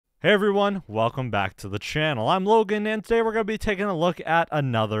Hey everyone, welcome back to the channel. I'm Logan, and today we're going to be taking a look at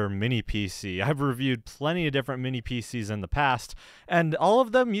another mini PC. I've reviewed plenty of different mini PCs in the past, and all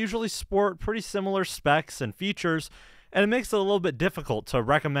of them usually sport pretty similar specs and features, and it makes it a little bit difficult to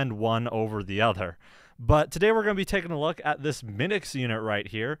recommend one over the other. But today we're going to be taking a look at this MINIX unit right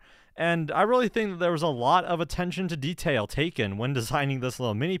here, and I really think that there was a lot of attention to detail taken when designing this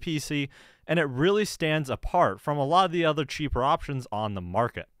little mini PC, and it really stands apart from a lot of the other cheaper options on the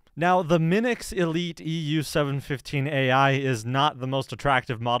market. Now, the MINIX Elite EU715-AI is not the most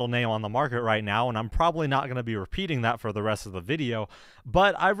attractive model name on the market right now, and I'm probably not going to be repeating that for the rest of the video,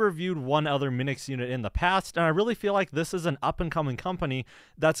 but I've reviewed one other MINIX unit in the past, and I really feel like this is an up-and-coming company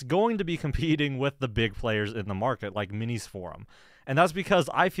that's going to be competing with the big players in the market, like Minis Forum. And that's because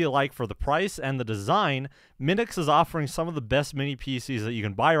I feel like for the price and the design, MINIX is offering some of the best mini PCs that you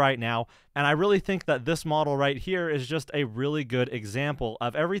can buy right now, and I really think that this model right here is just a really good example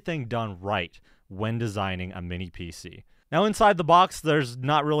of everything done right when designing a mini PC. Now inside the box, there's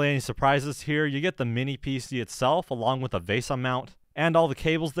not really any surprises here. You get the mini PC itself along with a VESA mount, and all the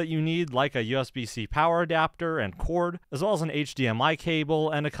cables that you need, like a USB-C power adapter and cord, as well as an HDMI cable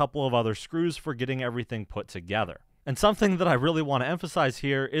and a couple of other screws for getting everything put together. And something that I really want to emphasize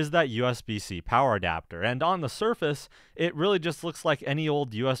here is that USB-C power adapter, and on the surface, it really just looks like any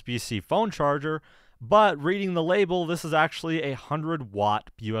old USB-C phone charger, but reading the label, this is actually a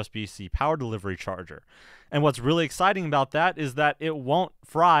 100-watt USB-C power delivery charger. And what's really exciting about that is that it won't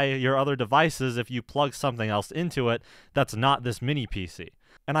fry your other devices if you plug something else into it that's not this mini PC.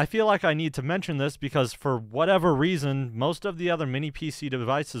 And I feel like I need to mention this because for whatever reason, most of the other mini PC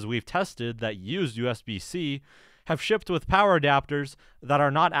devices we've tested that use USB-C have shipped with power adapters that are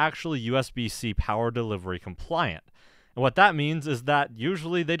not actually USB-C power delivery compliant. And what that means is that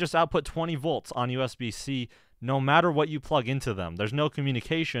usually they just output 20 volts on USB-C no matter what you plug into them. There's no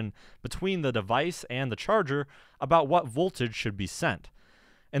communication between the device and the charger about what voltage should be sent.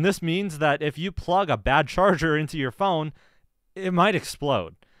 And this means that if you plug a bad charger into your phone, it might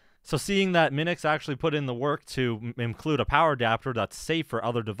explode. So seeing that MINIX actually put in the work to include a power adapter that's safe for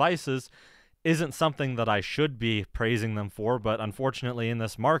other devices isn't something that I should be praising them for, but unfortunately in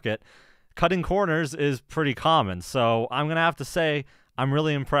this market, cutting corners is pretty common, so I'm going to have to say I'm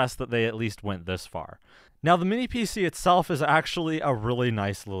really impressed that they at least went this far. Now, the mini PC itself is actually a really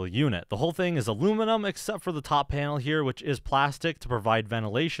nice little unit. The whole thing is aluminum except for the top panel here, which is plastic to provide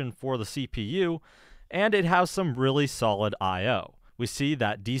ventilation for the CPU, and it has some really solid I/O. We see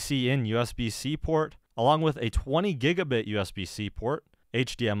that DC-in USB-C port, along with a 20 gigabit USB-C port,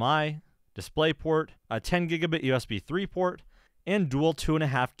 HDMI, DisplayPort, a 10 gigabit USB 3 port, and dual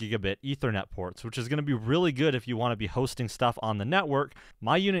 2.5 gigabit Ethernet ports, which is going to be really good if you want to be hosting stuff on the network.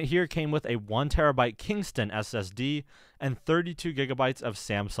 My unit here came with a 1 terabyte Kingston SSD and 32 gigabytes of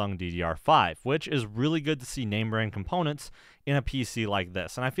Samsung DDR5, which is really good to see name brand components in a PC like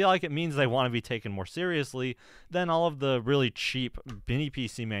this. And I feel like it means they want to be taken more seriously than all of the really cheap mini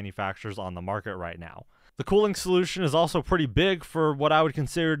PC manufacturers on the market right now. The cooling solution is also pretty big for what I would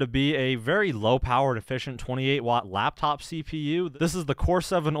consider to be a very low-powered, efficient 28-watt laptop CPU. This is the Core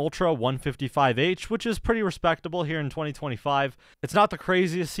 7 Ultra 155H, which is pretty respectable here in 2025. It's not the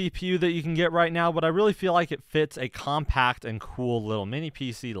craziest CPU that you can get right now, but I really feel like it fits a compact and cool little mini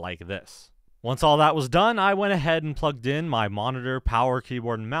PC like this. Once all that was done, I went ahead and plugged in my monitor, power,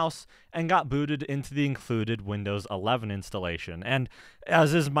 keyboard, and mouse, and got booted into the included Windows 11 installation. And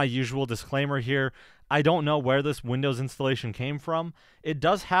as is my usual disclaimer here, I don't know where this Windows installation came from. It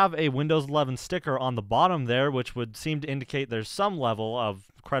does have a Windows 11 sticker on the bottom there, which would seem to indicate there's some level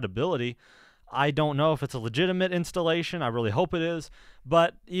of credibility. I don't know if it's a legitimate installation. I really hope it is.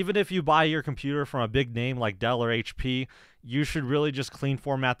 But even if you buy your computer from a big name like Dell or HP, you should really just clean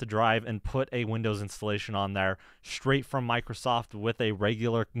format the drive and put a Windows installation on there straight from Microsoft with a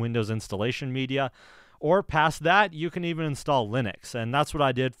regular Windows installation media. Or past that, you can even install Linux, and that's what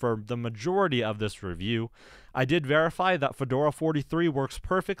I did for the majority of this review. I did verify that Fedora 43 works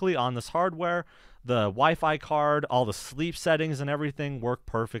perfectly on this hardware. The Wi-Fi card, all the sleep settings and everything work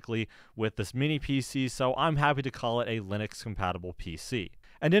perfectly with this mini PC, so I'm happy to call it a Linux-compatible PC.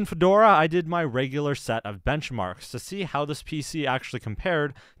 And in Fedora, I did my regular set of benchmarks to see how this PC actually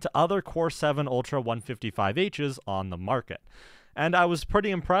compared to other Core 7 Ultra 155Hs on the market. And I was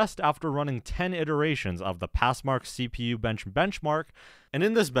pretty impressed after running 10 iterations of the Passmark CPU benchmark, and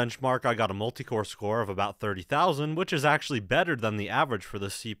in this benchmark I got a multi-core score of about 30,000, which is actually better than the average for the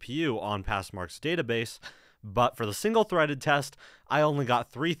CPU on Passmark's database, But for the single-threaded test, I only got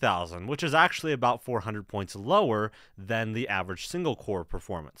 3,000, which is actually about 400 points lower than the average single-core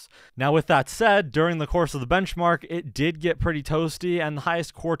performance. Now, with that said, during the course of the benchmark, it did get pretty toasty, and the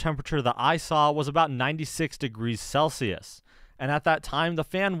highest core temperature that I saw was about 96 degrees Celsius. And at that time, the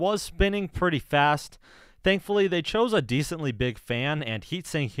fan was spinning pretty fast. Thankfully, they chose a decently big fan and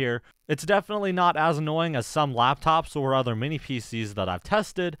heatsink here. It's definitely not as annoying as some laptops or other mini PCs that I've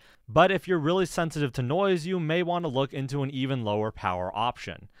tested, but if you're really sensitive to noise, you may want to look into an even lower power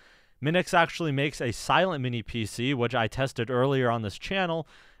option. MINIX actually makes a silent mini PC, which I tested earlier on this channel,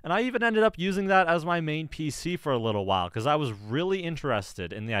 and I even ended up using that as my main PC for a little while because I was really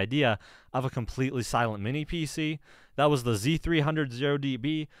interested in the idea of a completely silent mini PC. That was the Z300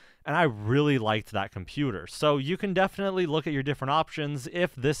 0DB, and I really liked that computer. So you can definitely look at your different options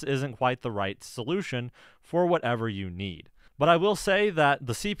if this isn't quite the right solution for whatever you need. But I will say that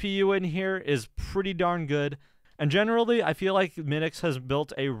the CPU in here is pretty darn good. And generally, I feel like MINIX has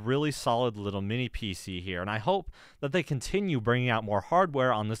built a really solid little mini PC here, and I hope that they continue bringing out more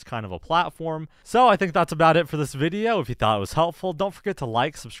hardware on this kind of a platform. So I think that's about it for this video. If you thought it was helpful, don't forget to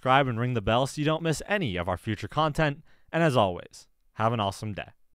like, subscribe, and ring the bell so you don't miss any of our future content. And as always, have an awesome day.